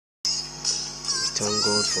thank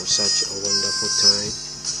God for such a wonderful time.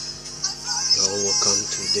 You are welcome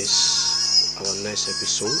to this, our next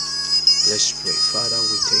episode. Let's pray. Father,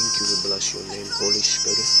 we thank you. We bless your name, Holy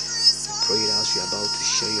Spirit. We pray that as we are about to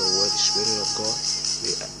share your word, Spirit of God,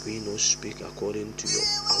 we not speak according to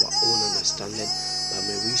our own understanding, but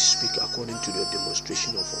may we speak according to your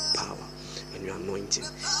demonstration of your power and your anointing.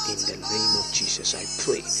 In the name of Jesus, I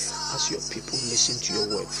pray as your people listen to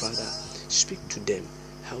your word, Father, speak to them,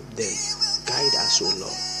 help them, guide us, O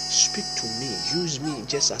Lord. Speak to me, use me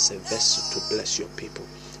just as a vessel to bless your people.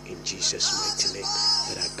 In Jesus' mighty name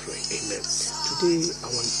that I pray. Amen. Today,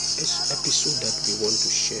 our episode that we want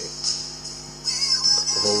to share,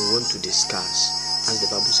 or we want to discuss, as the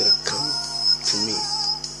Bible said, come to me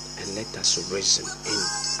and let us reason, in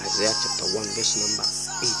Isaiah chapter 1 verse number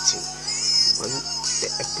 18.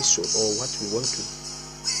 The episode, or what we want to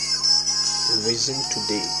reason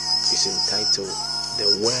today, is entitled The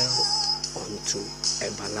Well Unto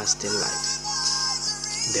Everlasting Life.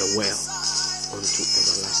 The Well Unto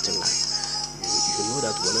Everlasting Life. You know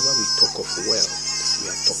that whenever we talk of well, we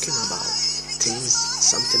are talking about things,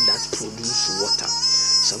 something that produce water,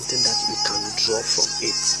 something that you can draw from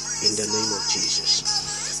it, in the name of Jesus.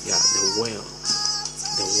 Yeah, the well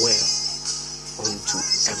unto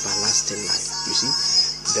everlasting life. You see,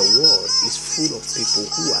 the world is full of people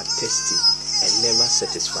who are thirsty and never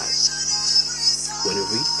satisfied. When you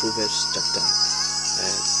read Proverbs chapter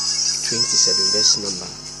 27 verse number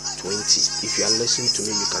 20, if you are listening to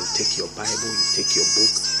me, you can take your Bible, you take your book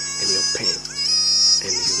and your pen,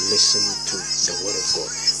 and you listen to the word of God.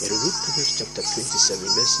 When you read Proverbs chapter 27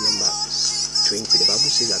 verse number 20, the Bible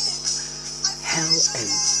says that hell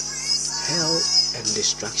and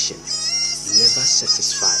destruction never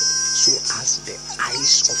satisfied, so as the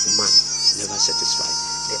eyes of man never satisfied.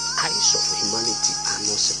 The eyes of humanity are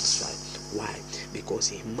not satisfied. Why? Because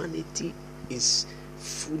humanity is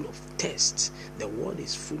full of thirst. The world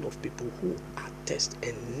is full of people who are thirst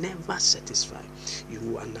and never satisfied. You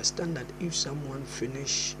will understand that if someone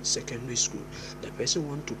finish secondary school, the person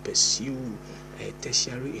want to pursue a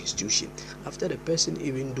tertiary institution. After the person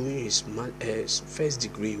even doing his first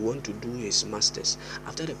degree, want to do his masters.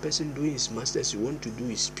 After the person doing his masters, he want to do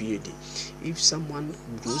his PhD. If someone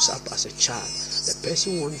grows up as a child, the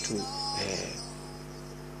person want to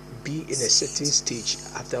be in a certain stage.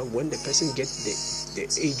 After when the person gets the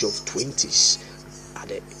age of 20s, at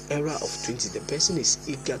the era of 20, the person is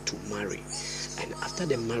eager to marry, and after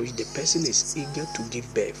the marriage, the person is eager to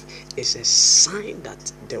give birth. It's a sign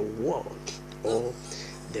that the world, or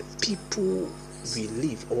the people we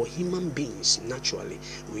live, or human beings naturally,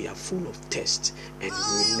 we are full of thirst and we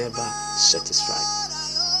will never satisfy.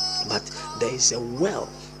 But there is a well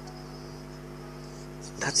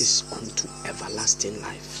that is unto everlasting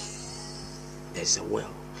life. There's a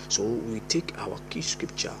well. So we take our key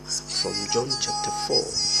scripture from John chapter 4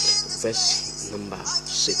 verse number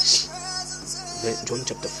 6. John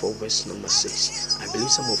chapter 4 verse number 6. I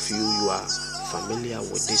believe some of you are familiar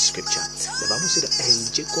with this scripture. The Bible said, and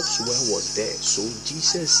Jacob's well was there. So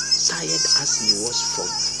Jesus, tired as he was from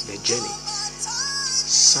the journey,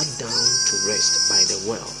 sat down to rest by the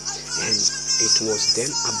well. And it was then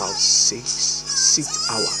about sixth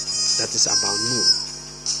hour, that is about noon.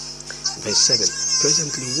 Verse 7.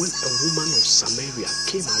 Presently, when a woman of Samaria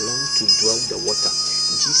came along to draw the water,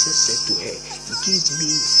 Jesus said to her, give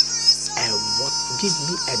me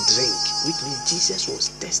a drink. Which means Jesus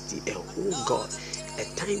was thirsty. God, a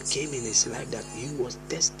time came in his life that he was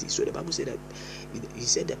thirsty. So the Bible said that he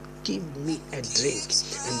said that give me a drink.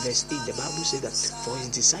 And verse 8, the Bible said that for his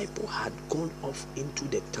disciple had gone off into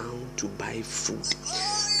the town to buy food.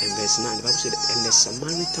 And verse 9, the Bible said that, and the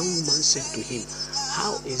Samaritan woman said to him,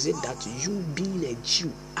 how is it that you, being a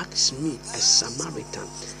Jew, ask me, a Samaritan,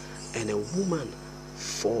 and a woman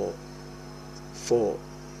for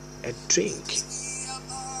a drink?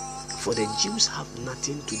 For the Jews have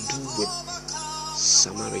nothing to do with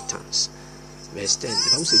Samaritans. Verse 10, the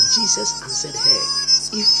Bible says, Jesus answered her,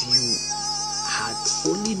 if you had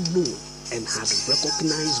only known and had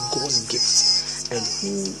recognized God's gift, and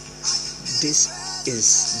who this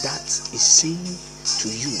is that is saying to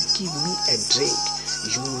you, give me a drink,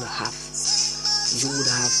 you would have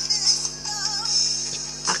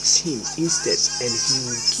asked him instead, and he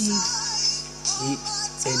would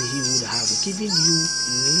have given you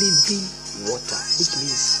living water, which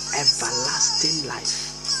means everlasting life.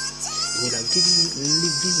 He would have given you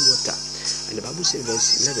living water. And the Bible says,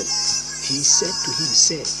 verse 11, he said to him,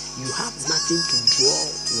 say, you have nothing to draw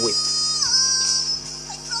with.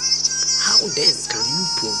 How then can you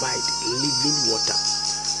provide living water?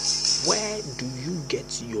 Where do you get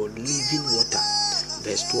your living water?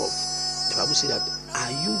 Verse 12. The Bible said that,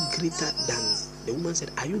 are you greater than, the woman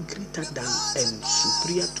said, are you greater than and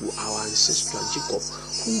superior to our ancestor Jacob,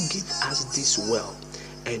 who gave us this well,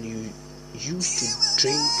 and you used to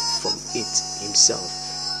drink from it himself,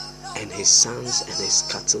 and his sons and his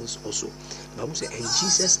cattle also? The Bible said, and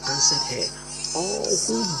Jesus answered her, all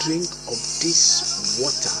who drink of this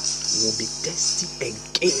water will be thirsty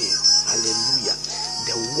again. Hallelujah.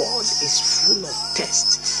 The world is full of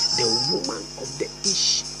thirst. The woman of the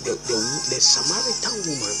Samaritan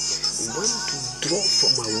woman went to draw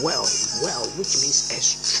from a well, which means a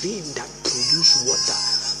stream that produces water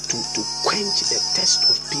to quench the thirst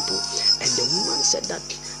of people. And the woman said that,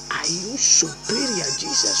 are you superior?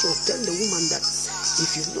 Jesus was telling the woman that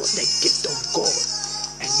if you know the gift of God,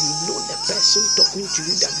 and you know the person talking to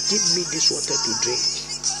you that give me this water to drink,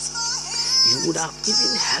 you would have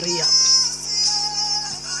even hurry up.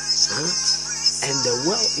 And the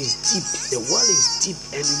well is deep. The well is deep,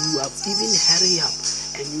 and you have even hurry up,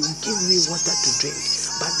 and you give me water to drink.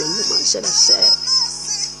 But the woman said,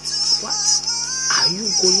 what are you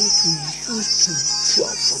going to use to draw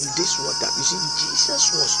from this water? You see, Jesus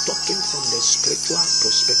was talking from the spiritual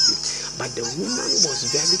perspective, but the woman was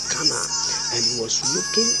very carnal, and he was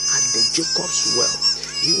looking at the Jacob's well.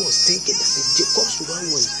 He was thinking that the Jacob's well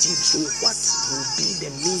was deep, so what will be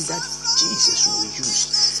the means that Jesus will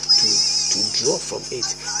use to draw from it?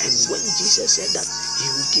 And when Jesus said that he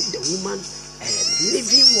will give the woman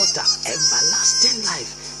living water, everlasting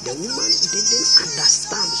life, the woman didn't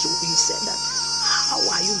understand. So he said that, how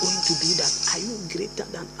are you going to do that? Are you greater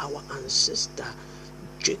than our ancestor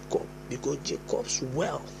Jacob? Because Jacob's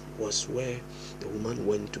well was where the woman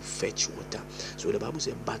went to fetch water. So the Bible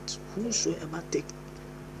said, but whosoever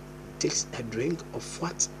takes a drink of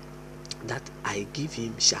what that I give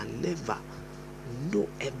him shall never, no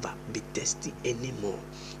ever be thirsty anymore.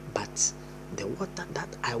 But the water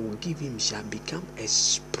that I will give him shall become a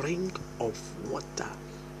spring of water,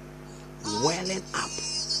 welling up,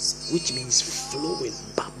 which means flowing,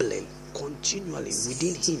 bubbling continually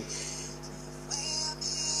within him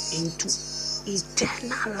into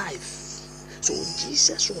eternal life. So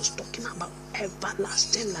Jesus was talking about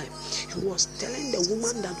everlasting life. He was telling the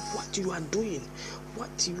woman that what you are doing,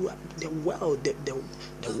 what you are, the well,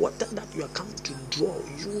 the water that you are coming to draw,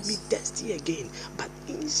 you will be thirsty again. But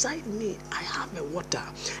inside me, I have a water,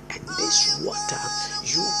 and this water,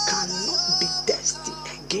 you cannot be thirsty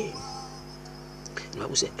again. The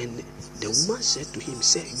Bible said, and the woman said to him,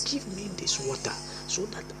 say, give me this water, so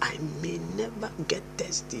that I may never get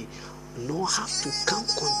thirsty, nor have to come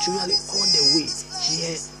continually all the way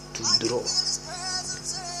here to draw.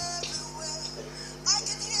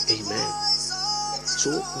 Amen.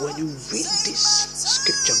 So when you read this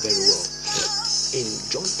scripture very well, in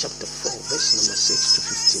John chapter 4, verse number 6 to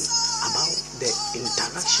 15, about the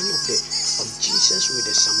interaction of Jesus with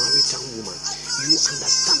the Samaritan woman, you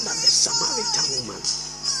understand that the Samaritan woman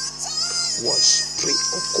was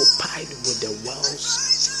preoccupied with the wells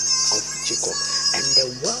of Jacob, and the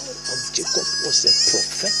well of Jacob was a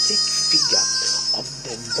prophetic figure of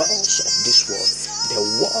the wells of this world. The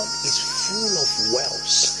world is full of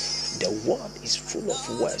wells. The world is full of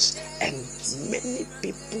wells, and many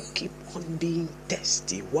people keep on being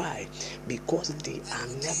thirsty. Why? Because they are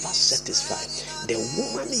never satisfied. The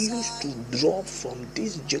woman used to draw from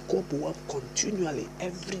this Jacob well continually.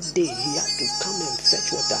 Every day he has to come and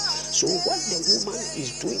fetch water. So what the woman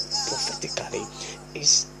is doing prophetically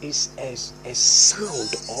is a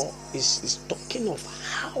sound, or is talking of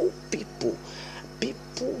how people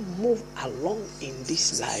move along in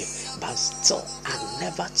this life but still are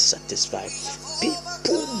never satisfied.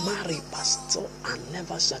 People marry but still are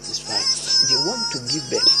never satisfied. They want to give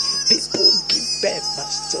birth. People give birth but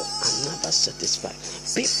still are never satisfied.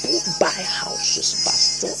 People buy houses but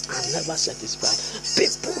still are never satisfied.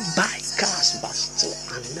 People buy cars but still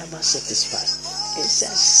are never satisfied. It's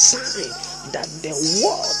a sign that the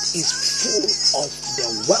world is full of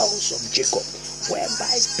the wells of Jacob,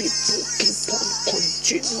 whereby people keep on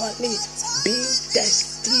continually being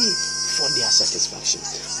thirsty for their satisfaction.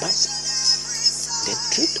 But the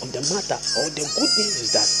truth of the matter, or the good news,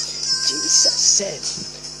 is that Jesus said,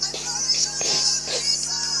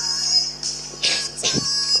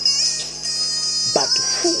 but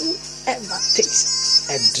whoever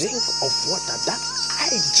takes a drink of water that I,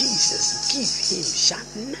 Jesus, give him shall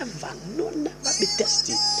never be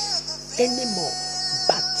thirsty anymore.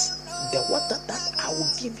 But the water that I will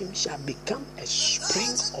give him shall become a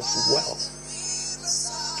spring of well,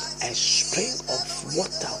 a spring of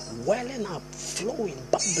water welling up, flowing,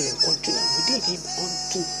 bubbling, continuing within him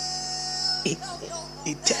unto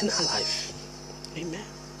eternal life. Amen.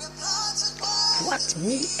 what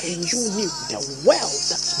me and you need, the well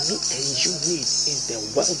that me and you need is the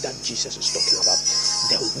well that Jesus is talking about.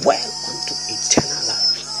 The well unto eternal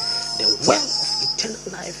life. The well of eternal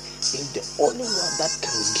life is the only well that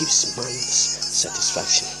can give man's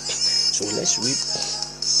satisfaction. So let's read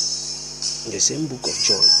the same book of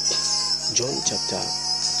John. John chapter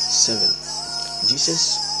 7.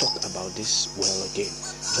 Jesus talked about this well again.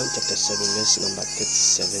 John chapter 7 verse number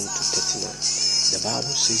 37 to 39. The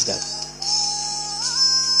Bible says that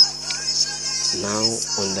now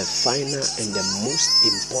on the final and the most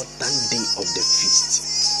important day of the feast,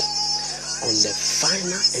 on the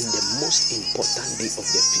final and the most important day of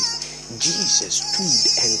the feast, Jesus stood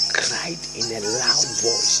and cried in a loud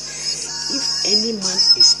voice, "If any man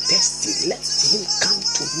is thirsty, let him come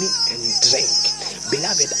to me and drink."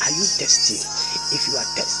 Beloved, are you thirsty? If you are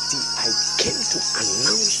thirsty, I came to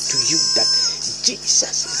announce to you that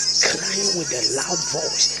Jesus is crying with a loud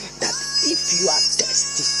voice that if you are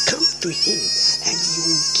thirsty, come to him and he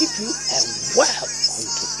will give you a well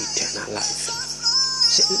unto eternal life.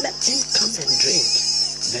 Say, let him come and drink.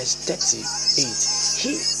 Verse 38.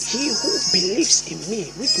 He who believes in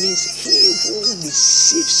me, which means he who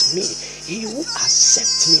receives me, he who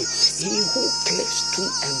accepts me, he who cleaves to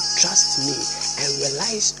and trusts me and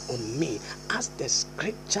relies on me, as the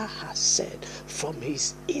scripture has said, from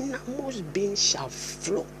his innermost being shall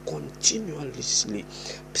flow continuously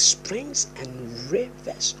springs and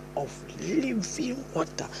rivers of living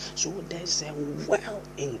water. So there's a well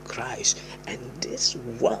in Christ, and this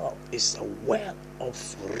well is a well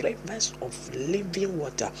of rivers of living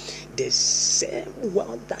water. The same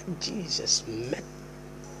well that Jesus met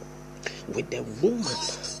with the woman,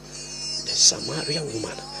 the Samaritan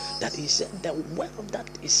woman, that he said, the well that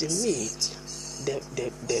is in me, the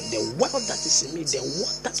well that is in me, the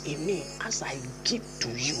water in me, as I give to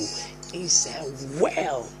you, is a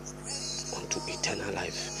well unto eternal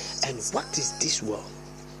life. And what is this well?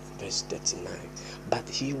 Verse 39. But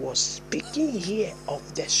he was speaking here of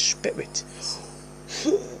the Spirit,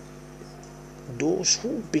 who those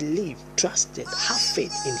who believe, trusted, have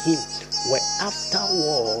faith in him, were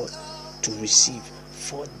afterward to receive.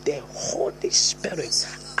 For the Holy Spirit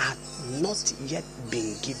had not yet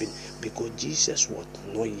been given, because Jesus was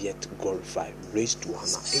not yet glorified, raised to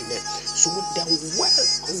honor. Amen. So the well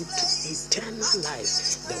unto eternal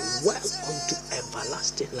life, the well unto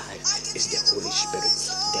everlasting life is the Holy Spirit.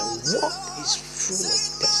 The world is full of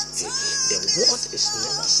thirsty. The world is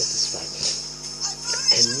never satisfied.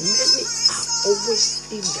 And many are always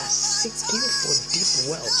eager, seeking for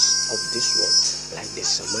deep wells of this world, like the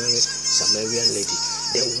Samaritan lady.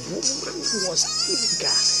 The woman was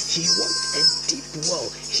eager. He wanted a deep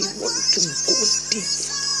well. He wanted to go deep.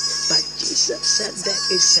 But Jesus said, there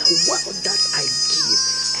is a well that I give,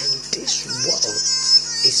 and this well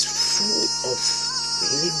is full of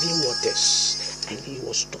living waters. And he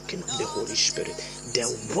was talking of the Holy Spirit, the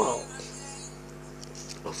well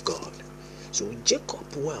of God. So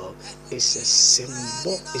Jacob's well is a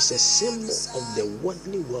symbol of the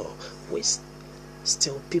worldly well, which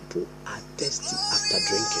still people are thirsty after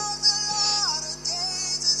drinking.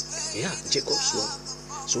 Yeah, Jacob's well.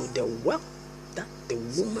 So the well that the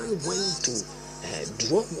woman went to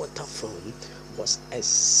draw water from was a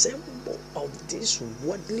symbol of these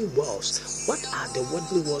worldly wells. What are the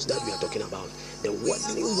worldly wells that we are talking about? The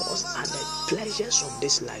worldly wells are the pleasures of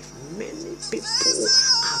this life. Many people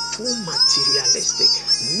are too materialistic.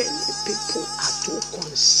 Many people are too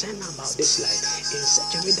concerned about this life in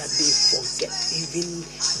such a way that they forget even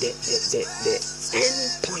the end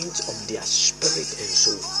point of their spirit and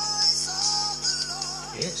soul.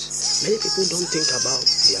 Yes, many people don't think about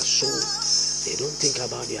their soul. They don't think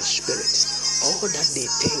about their spirit. All that they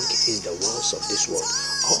think is the worlds of this world.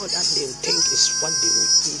 All that they think is what they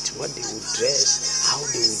will eat, what they will dress, how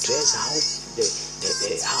they will dress,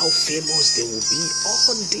 how famous they will be.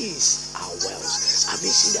 All these are wells. Have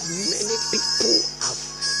you seen that many people have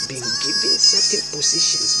been given certain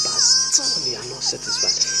positions, but still they are not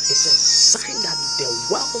satisfied? It's a sign that the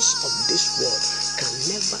wells of this world can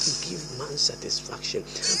never give man satisfaction.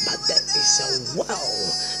 But there is a well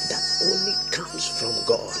that only comes from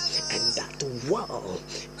God, and that well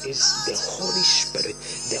is the Holy Spirit,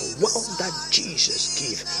 the well that Jesus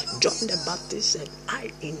gave. John the Baptist said,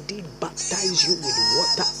 I indeed baptize you with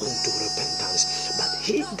water unto repentance, but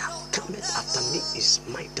he that cometh after me is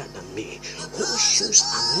mightier than me, whose shoes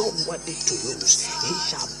are not worthy to loose. He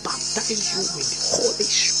shall baptize you with Holy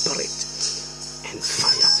Spirit and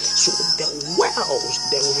fire. So the wells,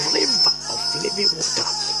 the river of living water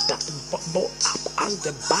that bubble up, as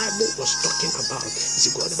the Bible was talking about.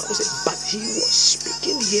 See, God, the Bible said, but he was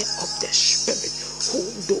speaking here of the Spirit,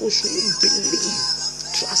 those who believe,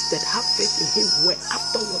 trusted, have faith in him, were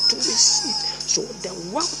afterward to receive. So the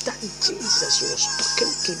word that Jesus was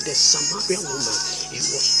talking to the Samaritan woman, he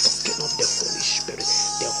was talking of the Holy Spirit.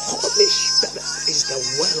 The Holy Spirit is the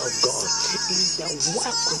well of God, is the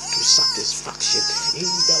well unto satisfaction,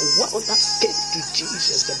 is the well that came to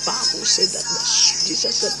Jesus. The Bible said that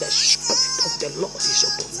Jesus said, the Spirit of the Lord is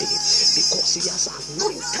upon me, because he has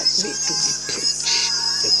anointed me to be preached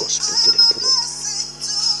the gospel to the poor.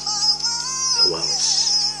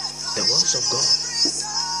 The wells of God.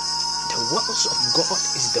 The wells of God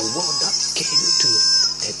is the well that came to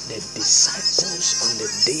the disciples on the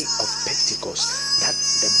day of Pentecost. That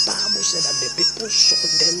the Bible said that the people saw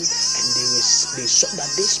them, and they saw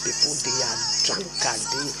that these people, they are drunkard,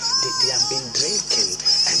 they have been drinking.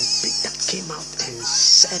 And Peter came out and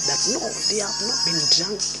said that no, they have not been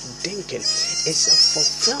drinking. It's a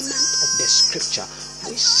fulfillment of the scripture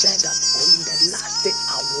which said that on the last day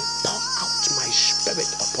I will pour out my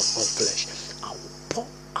spirit upon all flesh. I will pour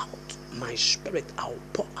out my spirit, I'll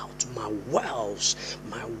pour out my wells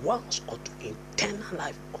unto eternal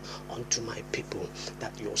life unto my people,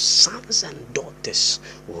 that your sons and daughters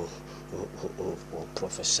will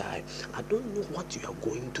prophesy. I don't know what you are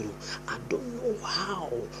going through. I don't know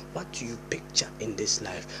what you picture in this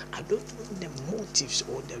life. I don't know the motives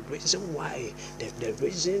or the reason why, the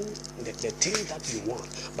thing that you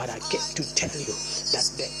want. But I get to tell you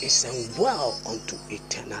that there is a well unto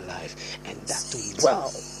eternal life, and that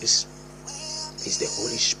well is the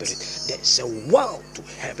Holy Spirit. There's a well to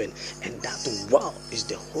heaven, and that well is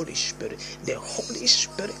the Holy Spirit. The Holy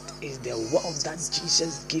Spirit is the well that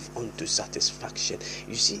Jesus gave unto satisfaction.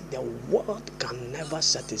 You see, the world can never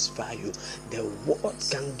satisfy you. The world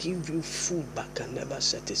can give you food but can never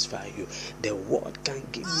satisfy you. The world can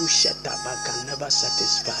give you shelter but can never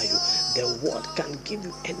satisfy you. The world can give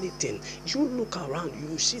you anything. You look around,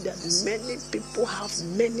 you see that many people have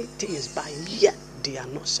many things, but yet they are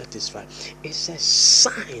not satisfied. It's a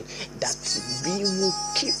sign that we will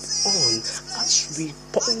keep on as we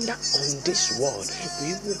ponder on this world.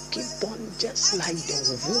 We will keep on just like the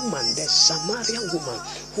woman, the Samaritan woman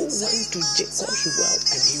who went to Jacob's well,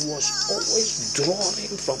 and he was always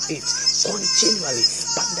drawing from it continually.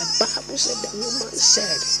 But the Bible said, the woman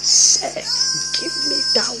said, "Sir, give me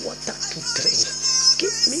that water to drink.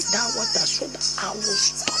 Give me that water so that I will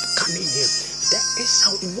stop coming here." There is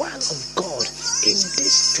a well of God in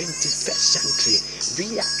this 21st century.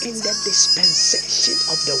 We are in the dispensation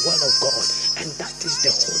of the well of God, and that is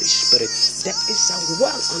the Holy Spirit. There is a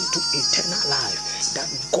well unto eternal life that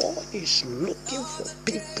God is looking for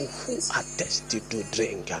people who are thirsty to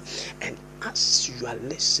drink. And as you are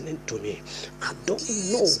listening to me, I don't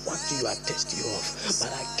know what you are thirsty of,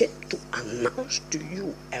 but I get to announce to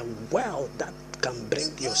you a well that can bring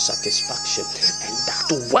your satisfaction, and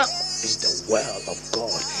that well is the well of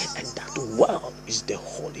God, and that well is the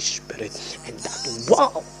Holy Spirit, and that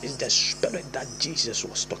well is the Spirit that Jesus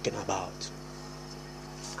was talking about.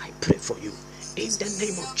 I pray for you in the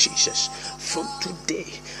name of Jesus. From today,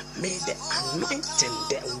 may the anointing,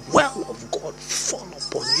 the well of God fall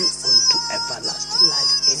upon you unto everlasting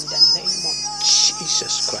life in the name of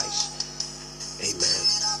Jesus Christ. Amen.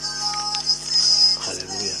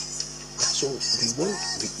 Hallelujah. So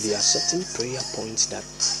there are certain prayer points that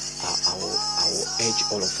I will urge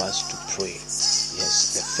all of us to pray.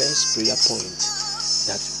 Yes, the first prayer point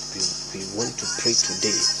that we want to pray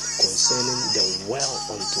today concerning the well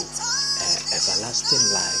unto everlasting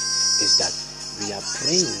life is that we are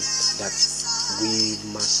praying that we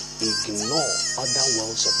must ignore other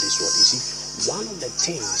wells of this world. You see, one of the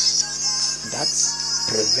things that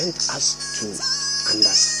prevent us to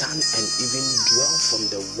understand and even dwell from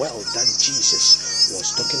the well that Jesus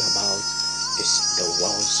was talking about is the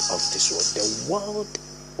wells of this world. The world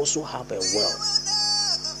also have a well,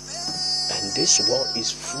 and this well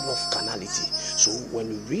is full of carnality. So when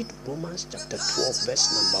we read Romans chapter 12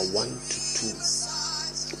 verse number 1 to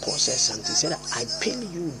 2, Paul says something. He said, "I appeal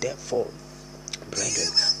you therefore,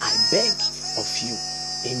 brethren, I beg of you,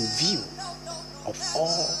 in view of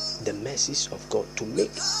all the mercies of God, to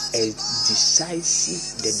make a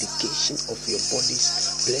decisive dedication of your bodies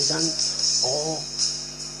pleasant,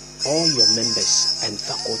 all your members and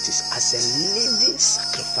faculties, as a living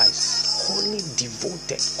sacrifice, wholly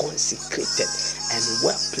devoted, consecrated, and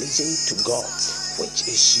well-pleasing to God, which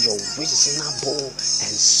is your reasonable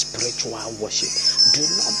and spiritual worship." Do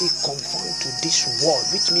not be conformed to this world,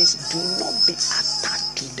 which means do not be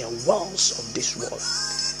attached to the wells of this world,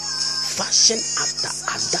 fashioned after,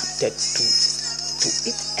 adapted to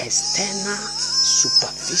its external,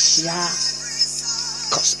 superficial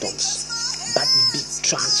customs, but be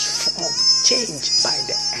transformed, changed by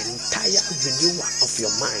the entire renewal of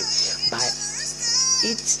your mind, by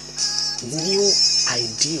its new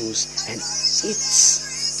ideals and its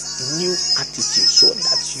new attitude, so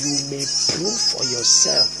that you may prove for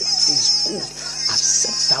yourself what is good,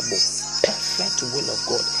 acceptable, perfect will of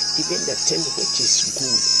God, even the thing which is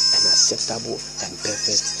good and acceptable and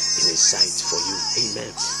perfect in His sight for you.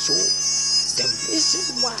 Amen. So the reason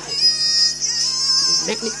why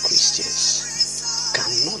many Christians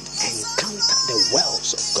cannot encounter the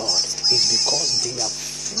wells of God is because they are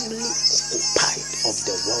fully occupied of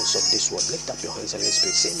the wells of this world. Lift up your hands and let's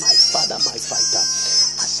pray. Say, my Father, my fighter,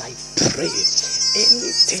 as I pray,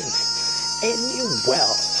 anything, any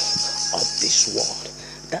well of this world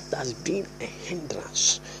that has been a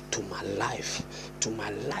hindrance to my life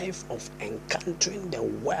of encountering the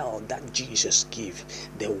well that Jesus gave,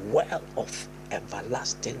 the well of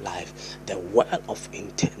everlasting life, the well of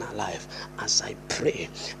eternal life. As I pray,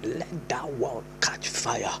 let that well catch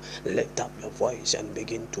fire. Lift up your voice and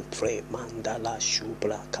begin to pray. Mandala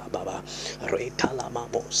shubra kababa, retalama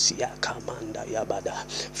bosia kamanda yabada.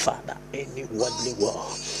 Father, any worldly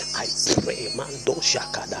well, I pray, mando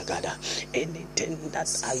shakadagada, anything that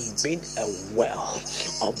has been a well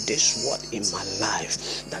of this world in my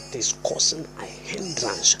life that is causing a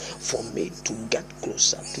hindrance for me to get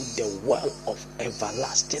closer to the well of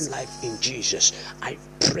everlasting life in Jesus, I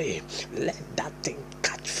pray, let that thing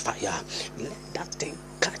catch fire. Let that thing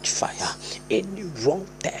catch fire. Any wrong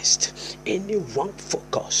test, any wrong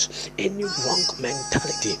focus, any wrong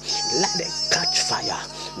mentality, let it catch fire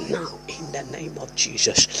now in the name of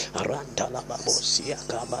Jesus.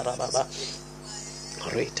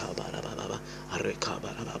 Reta baba baba, reka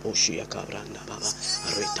baba boshia kabranda baba,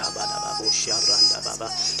 reta baba boshia branda baba,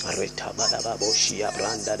 reta baba boshia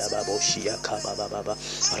branda baba boshia kababa baba,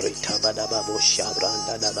 reta baba boshia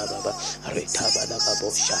branda baba, reta baba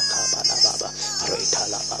boshia kababa baba, reta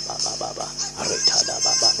la baba baba, reta la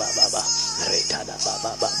baba baba, reta la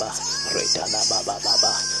baba baba, reta la baba baba,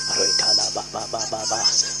 reta la baba baba,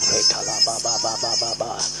 reta la baba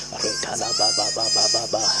baba, reta la baba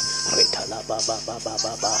baba, reta la baba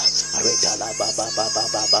baba, retala baba baba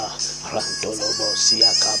baba, rantolo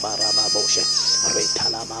bosia kabara baboshe,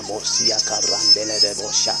 retala mamosia kabrandele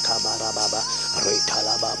bebosha kabara baba,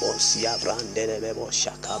 retala babosia brandele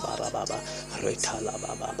bebosha kabara baba, retala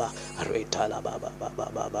baba, retala baba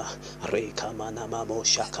baba, rekamana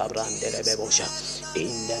mamosha kabrandele bebosha.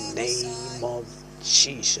 In the name of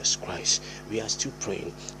Jesus Christ, we are still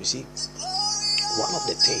praying. You see, one of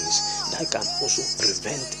the things that can also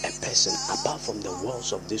prevent a person, apart from the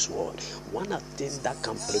wells of this world, one of the things that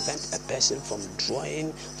can prevent a person from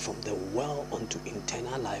drawing from the well unto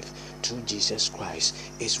eternal life through Jesus Christ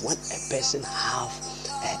is when a person have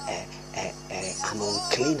an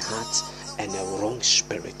unclean heart and a wrong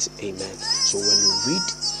spirit. Amen. So when you read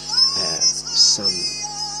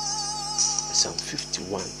Psalm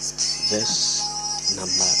 51 verse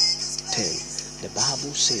number 10, the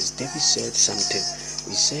Bible says, David said something.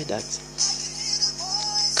 He said that,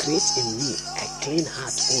 create in me a clean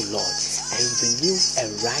heart, O Lord, and renew a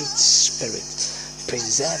right spirit,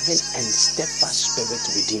 preserving and steadfast spirit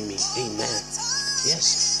within me. Amen.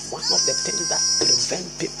 Yes, one of the things that prevent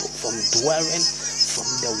people from dwelling from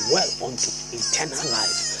the well unto eternal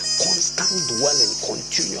life, constant dwelling,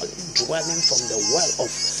 continually dwelling from the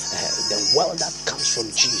well that comes from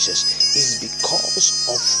Jesus, is because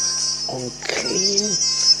of unclean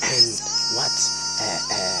and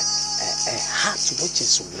a heart which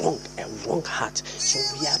is wrong, a wrong heart. So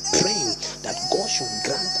we are praying that God should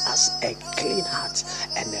grant us a clean heart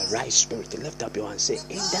and a right spirit. Lift up your hand and say,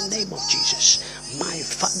 in the name of Jesus, my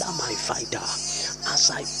Father, my fighter, as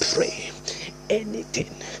I pray,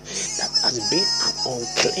 anything that has been an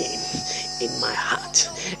unclean in my heart,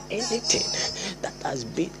 anything that has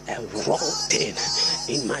been a wrong thing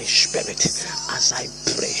in my spirit, as I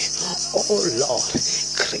pray, oh Lord,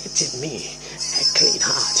 create in me a clean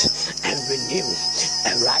heart and renew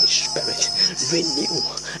a right spirit, renew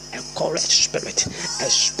a correct spirit, a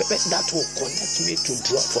spirit that will connect me to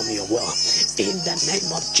draw from your well. In the name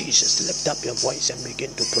of Jesus, lift up your voice and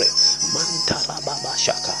begin to pray. Mantarababa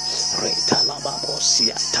shaka, retalababo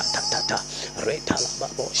sia tatatata,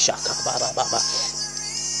 retalababo shaka barababa.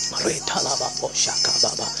 Retalababo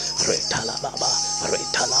shakababa, retalababa,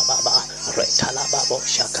 retalababa, retalababo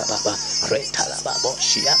shakababa, retalababo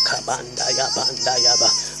shiakabanda yabanda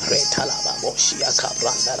yaba, retalababo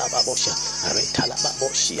shiakabranda lababosha,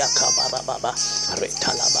 retalababo shiakabarababa,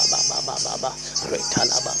 retalababa, retalababa,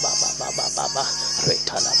 retalababa,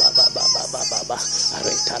 retalababa,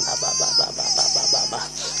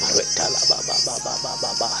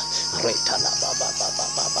 retalababa, retalababa,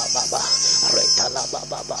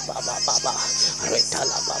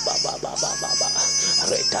 Retala baba baba baba.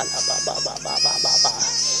 Retala baba baba baba.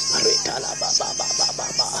 Retala baba baba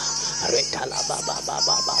baba. Retala baba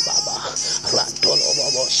baba baba. Rantolo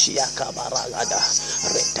bobo shiaka baragada.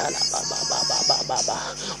 Retala baba baba baba.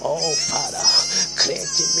 Oh Father,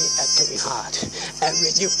 create in me a clean heart and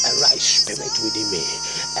renew a right spirit within me,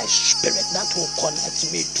 a spirit that will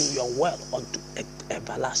connect me to your well unto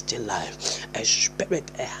everlasting life, a spirit,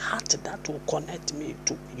 a heart that will connect me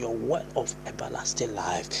to your well of everlasting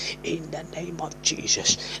life. In the name of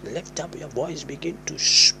Jesus, lift up your voice, begin to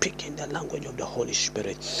speak in the language of the Holy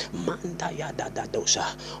Spirit. Mandaya dadadosa,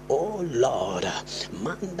 oh Lord,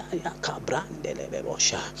 Mandaya kabrandele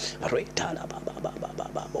bebosha, retala baba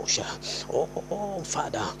baba bosha. Oh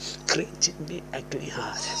Father, create me a clean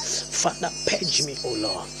heart. Father, purge me, oh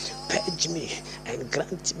Lord, purge me and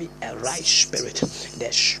grant me a right spirit,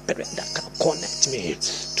 the spirit that can connect me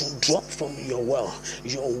to draw from your well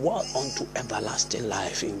unto everlasting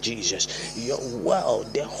life in Jesus. Your well,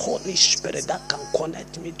 the Holy Spirit that can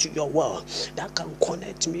connect me to your well, that can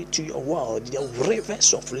connect me to your well, the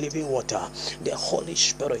rivers of living water, the Holy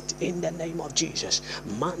Spirit in the name of Jesus.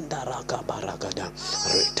 Mandaraka baragada,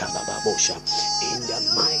 retalababosha, in the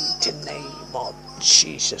mighty name of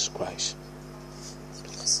Jesus Christ.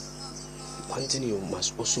 One thing you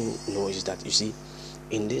must also know is that, you see,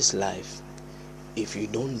 in this life, if you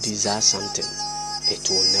don't desire something, it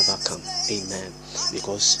will never come. Amen.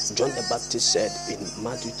 Because John the Baptist said in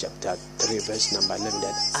Matthew chapter 3 verse number 11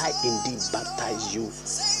 that I indeed baptize you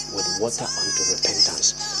with water unto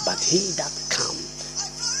repentance, but he that come,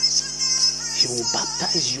 he will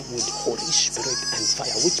baptize you with Holy Spirit and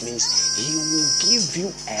fire, which means he will give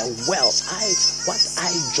you a well. What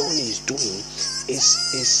John is doing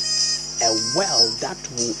is a well that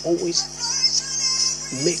will always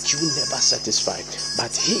make you never satisfied.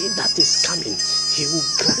 But he that is coming, he will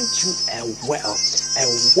grant you a well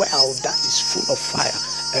that is full of fire,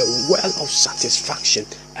 a well of satisfaction,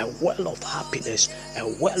 a well of happiness, a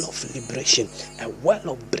well of liberation, a well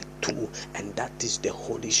of breakthrough, and that is the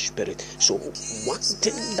Holy Spirit. So one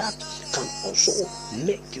thing that can also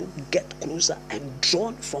make you get closer and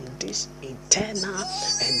drawn from this eternal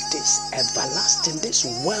and this everlasting, this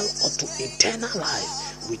well unto eternal life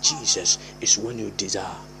with Jesus is when you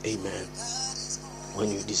desire. Amen.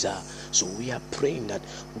 When you desire. So we are praying that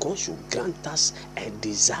God should grant us a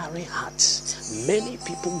desiring heart. Many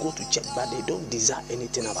people go to church but they don't desire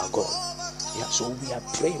anything about God. Yeah, so we are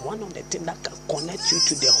praying. One of the things that can connect you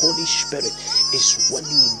to the Holy Spirit is when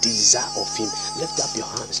you desire of Him. Lift up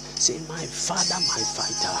your hands. Say, my Father, my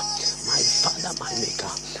fighter, my Father, my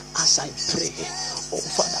maker. As I pray, oh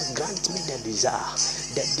Father, grant me the desire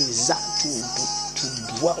to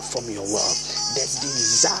dwell from your word, the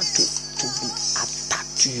desire to be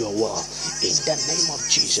attached to your word. In the name of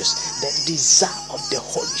Jesus, the desire of the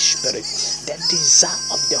Holy Spirit, the desire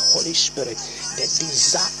of the Holy Spirit, the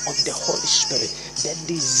desire of the Holy Spirit, the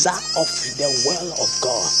desire of the well of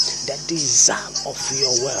God, the desire of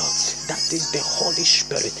your well, that is the Holy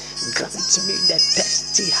Spirit. Grant me the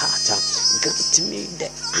thirsty heart, grant me the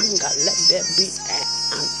anger. Let there be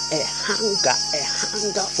a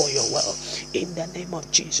hunger for your well. In the name of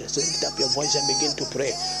Jesus, lift up your voice and begin to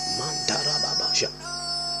pray. Mantarababasha.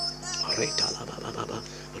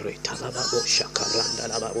 Retalababosha,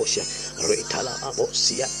 Karandalababosha,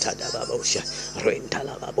 Retalababosia, Tadababosha,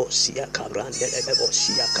 Rentalababosia,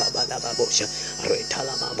 Karandelebosia, Kabalababosha,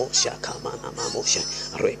 Retalababosha, Kamanamamosha,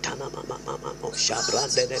 Retanamamamosha,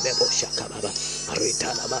 Brandelebosha, Kababa,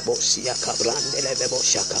 Retalababosia,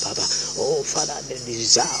 Kabrandelebosha, Kababa. Oh, Father, the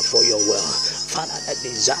desire for your will, Father, the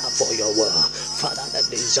desire for your will, Father, the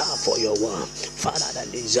desire for your will, Father, the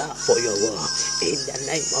desire for your will, in the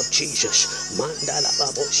name of Jesus. Mandala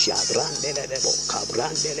babosha, brandelebo,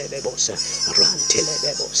 kabrandelebo,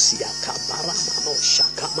 rantelebo, sia kabarama mosha,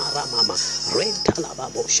 kamarama, rentala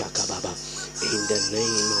babosha kababa. In the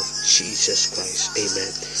name of Jesus Christ, amen.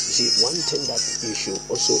 You see, one thing that you should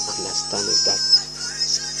also understand is that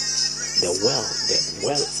the well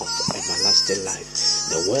of everlasting life,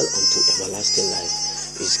 the well unto everlasting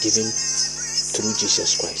life is given through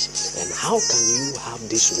Jesus Christ. And how can you have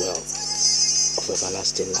this well of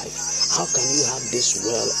everlasting life? How can you have this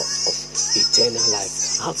well of eternal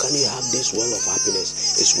life? How can you have this well of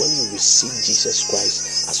happiness? It's when you receive Jesus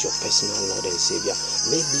Christ as your personal Lord and Savior.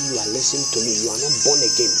 Maybe you are listening to me, you are not born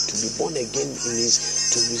again. To be born again means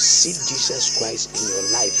to receive Jesus Christ in your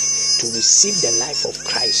life, to to receive the life of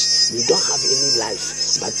Christ. You don't have any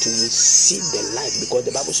life, but to receive the life, because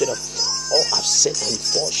the Bible said that all have sinned and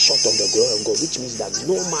fall short of the glory of God, which means that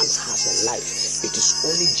no man has a life. It is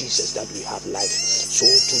only Jesus that we have life. So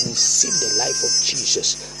to receive the life of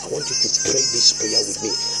Jesus, I want you to pray this prayer with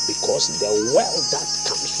me, because the wealth that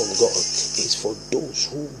comes from God is for those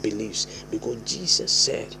who believes. Because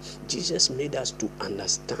Jesus made us to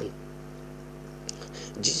understand.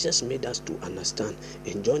 Jesus made us to understand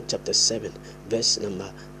in John chapter 7 verse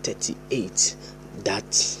number 38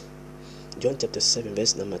 that John chapter 7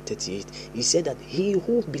 verse number 38, he said that he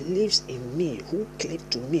who believes in me, who cleaves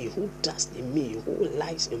to me, who trusts in me, who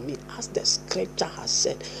lies in me, as the scripture has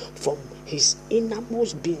said, from his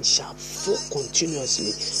innermost being shall flow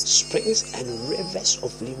continuously springs and rivers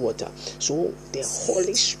of living water. So the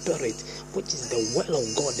Holy Spirit, which is the well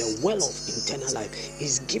of God, the well of eternal life,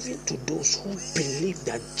 is given to those who believe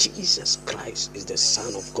that Jesus Christ is the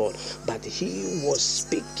Son of God. But he was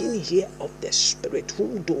speaking here of the Spirit,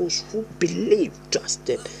 whom those who believe,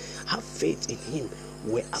 trusted, have faith in him,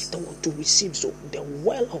 were afterward to receive. So the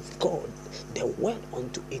well of God, the well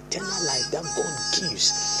unto eternal life that God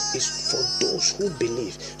gives, is for those who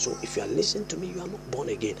believe. So if you are listening to me, you are not born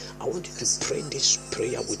again, I want you to pray this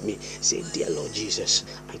prayer with me. Say, dear Lord Jesus,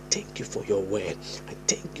 I thank you for your word. I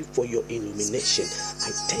thank you for your illumination.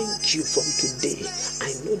 I thank you from today.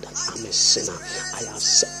 I know that I'm a sinner. I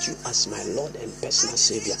accept you as my Lord and personal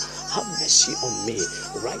Savior. Have mercy on me.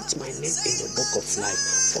 Write my name in the book of life.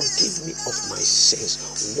 Forgive me of my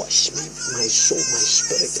sins. Wash me, my soul, my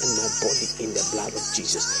spirit, and my body in the blood of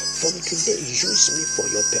Jesus. From today, use me for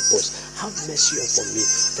your purpose. Have mercy upon me.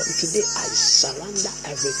 From today, I surrender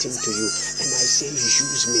everything to you, and I say,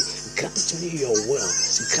 use me. Grant me your will.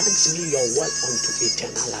 Grant me your will unto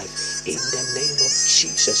eternal life. In the name of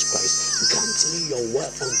Jesus Christ. Grant me your will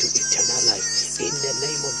unto eternal life. In the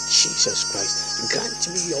name of Jesus Christ. Grant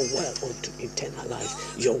me your will unto eternal life.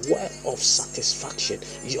 Your will of satisfaction.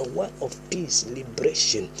 Your will of peace,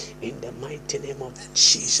 liberation. In the mighty name of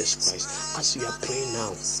Jesus Christ. As you are praying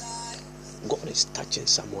now, God is touching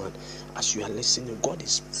someone. As you are listening, God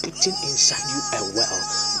is putting inside you a well.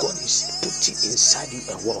 God is putting inside you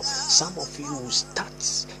a well. Some of you will start,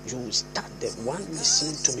 the one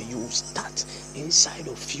listening to me, you will start inside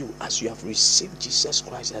of you as you have received Jesus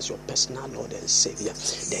Christ as your personal Lord and Savior.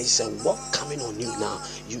 There is a work coming on you now.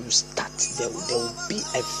 You start, there will be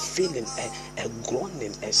a feeling, a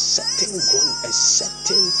groaning, a certain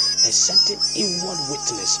inward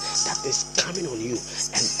witness that is coming on you,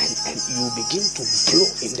 and you begin to blow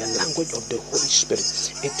in the language of the Holy Spirit.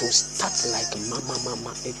 It will start like mama,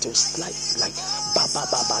 it will start like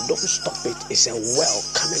baba. Don't stop it. It's a well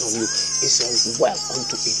coming on you. It's a well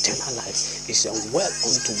unto eternal life. It's a well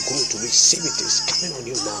unto growth. To receive it is coming on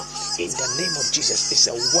you now. In the name of Jesus, it's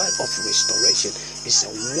a well of restoration. It's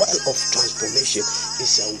a well of transformation.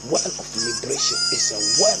 It's a well of liberation. It's a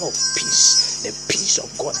well of peace. The peace of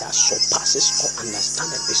God that surpasses all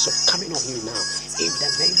understanding is coming on you now. In the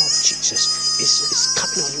name of Jesus, it's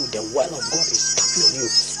coming on you. The well of God is coming on you.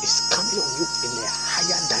 It's coming on you in a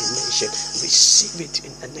higher dimension. Receive it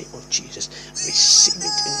in the name of Jesus. Receive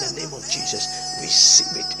it in the name of Jesus.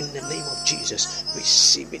 Receive it in the name of Jesus.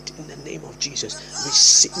 Receive it in the name of Jesus.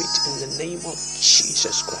 Receive it in the name of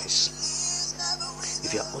Jesus Christ.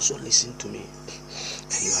 If you are also listening to me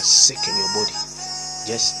and you are sick in your body,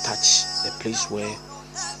 just touch the place where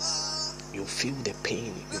you feel the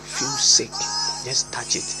pain, you feel sick. Just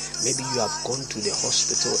touch it. Maybe you have gone to the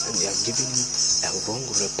hospital and they have given you a wrong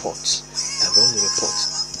report.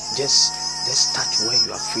 Just touch where you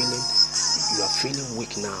are feeling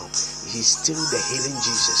weak now. He's still the healing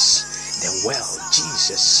Jesus. The well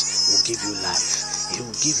Jesus will give you life. He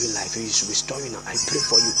will give you life. He is restoring you. I pray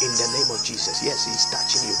for you in the name of Jesus. Yes, He is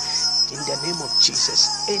touching you. In the name of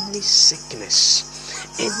Jesus, any sickness,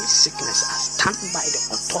 I stand by the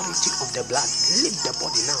authority of the blood. Leave the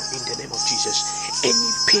body now in the name of Jesus.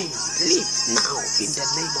 Any pain, leave now in the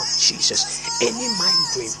name of Jesus. Any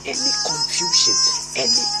migraine, any confusion,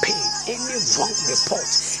 any pain, any wrong report,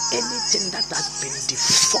 anything that has been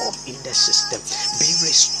deformed in the system, be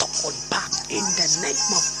restored back in the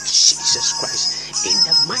name of Jesus Christ. In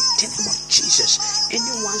the mighty name of Jesus.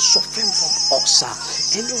 Anyone suffering from ulcer,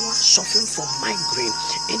 anyone suffering from migraine,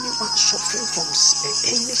 anyone suffering from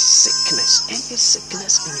any sickness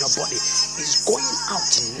in your body is going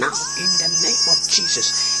out now in the name of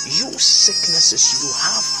Jesus. You sicknesses you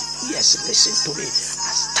have, yes, listen to me.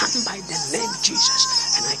 I stand by the name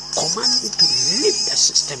Jesus and I command you to leave the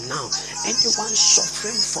system now. Anyone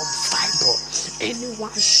suffering from fibroid,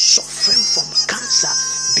 anyone suffering from cancer,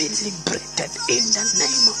 be liberated in the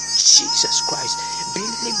name of Jesus Christ. be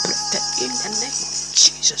liberated in the name of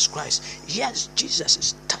Jesus Christ. Yes, Jesus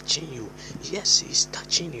is touching you. Yes, He's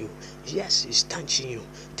touching you. Yes, He's touching you.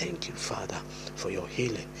 Thank you, Father, for your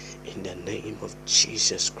healing in the name of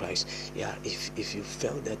Jesus Christ. Yeah, if you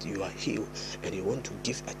felt that you are healed and you want to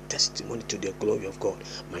give a testimony to the glory of God,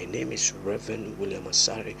 my name is Reverend William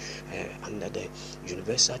Asari, under the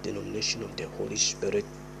Universal Denomination of the Holy Spirit,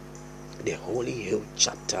 the Holy Hill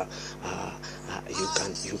chapter.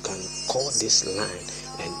 You can call this line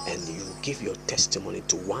and you give your testimony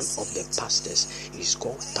to one of the pastors. He's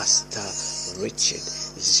called Pastor Richard.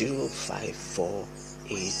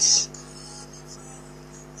 0548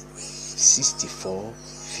 64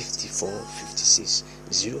 54 56.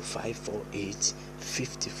 0548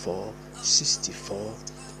 54 64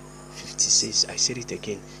 56. I said it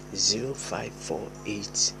again.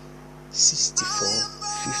 0548 64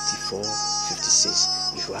 54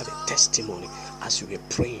 56. If you have a testimony, as you were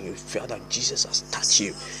praying, you felt that Jesus has touched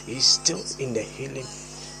you. He's still in the healing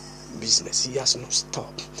business. He has not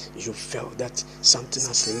stopped. You felt that something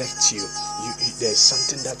has left you. There's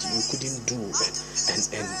something that you couldn't do,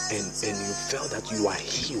 and you felt that you are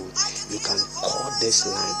healed. You can call this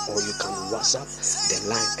line or you can WhatsApp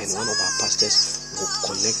the line, and one of our pastors will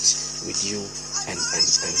connect with you and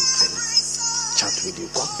chat with you.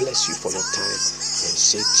 God bless you for your time, and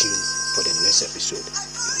stay tuned for the next episode.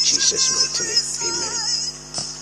 In Jesus' mighty name, amen.